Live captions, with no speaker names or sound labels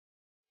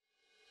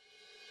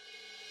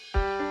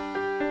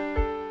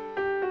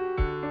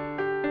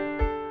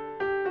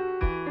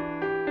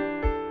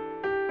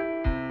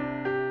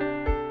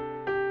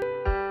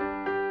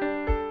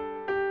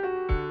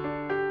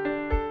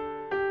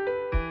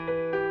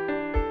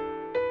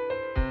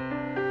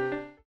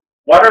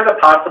What are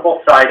the possible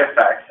side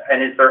effects,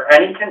 and is there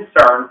any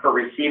concern for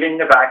receiving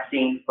the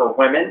vaccine for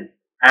women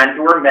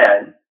and/or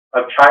men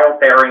of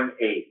childbearing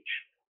age?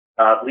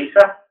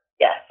 Lisa?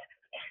 Yes.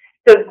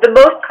 So the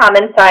most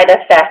common side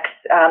effects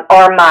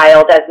are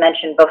mild, as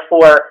mentioned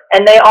before,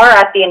 and they are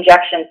at the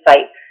injection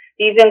site.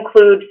 These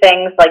include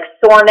things like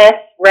soreness,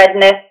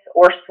 redness,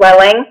 or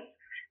swelling.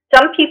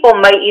 Some people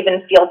might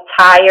even feel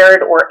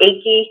tired or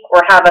achy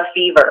or have a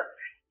fever.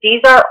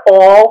 These are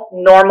all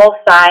normal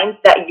signs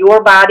that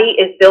your body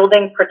is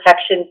building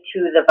protection to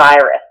the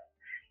virus.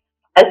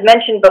 As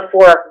mentioned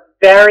before,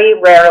 very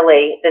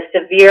rarely the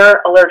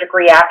severe allergic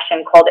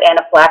reaction called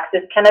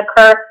anaphylaxis can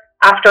occur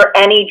after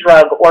any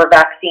drug or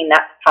vaccine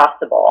that's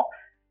possible.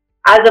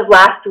 As of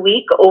last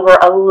week, over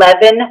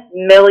 11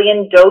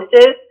 million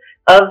doses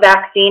of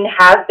vaccine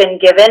have been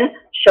given,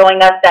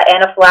 showing us that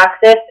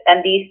anaphylaxis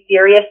and these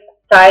serious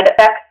side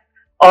effects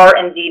are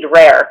indeed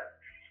rare.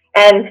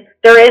 And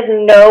there is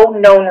no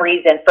known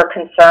reason for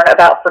concern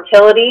about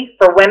fertility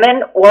for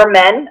women or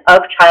men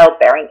of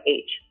childbearing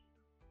age.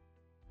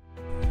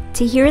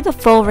 To hear the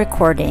full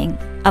recording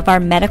of our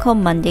Medical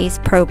Mondays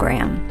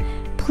program,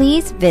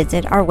 please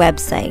visit our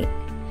website,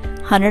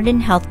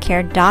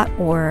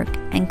 hunterdonhealthcare.org,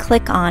 and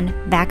click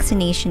on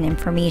Vaccination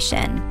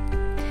Information.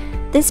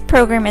 This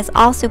program is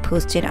also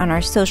posted on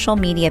our social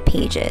media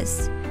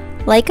pages.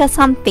 Like us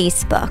on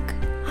Facebook,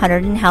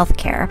 Hunterdon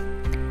Healthcare,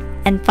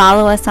 and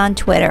follow us on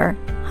Twitter,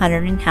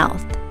 Hunterdon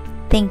Health.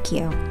 Thank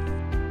you.